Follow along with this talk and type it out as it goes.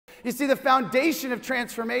You see, the foundation of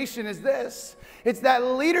transformation is this. It's that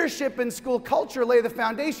leadership and school culture lay the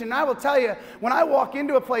foundation. And I will tell you, when I walk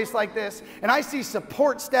into a place like this and I see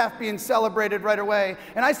support staff being celebrated right away,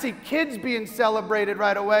 and I see kids being celebrated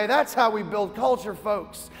right away, that's how we build culture,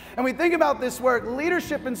 folks. And we think about this work,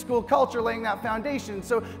 leadership and school culture laying that foundation.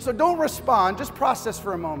 So don't respond, just process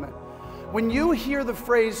for a moment. When you hear the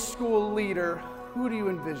phrase school leader, who do you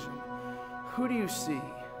envision? Who do you see?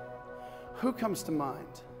 Who comes to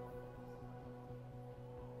mind?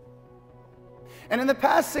 And in the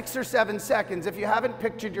past 6 or 7 seconds, if you haven't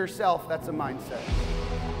pictured yourself, that's a mindset.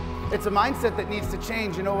 It's a mindset that needs to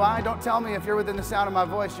change. You know why? Don't tell me if you're within the sound of my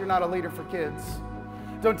voice, you're not a leader for kids.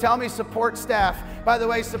 Don't tell me support staff. By the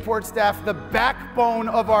way, support staff, the backbone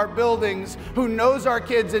of our buildings, who knows our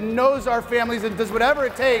kids and knows our families and does whatever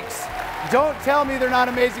it takes. Don't tell me they're not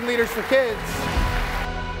amazing leaders for kids.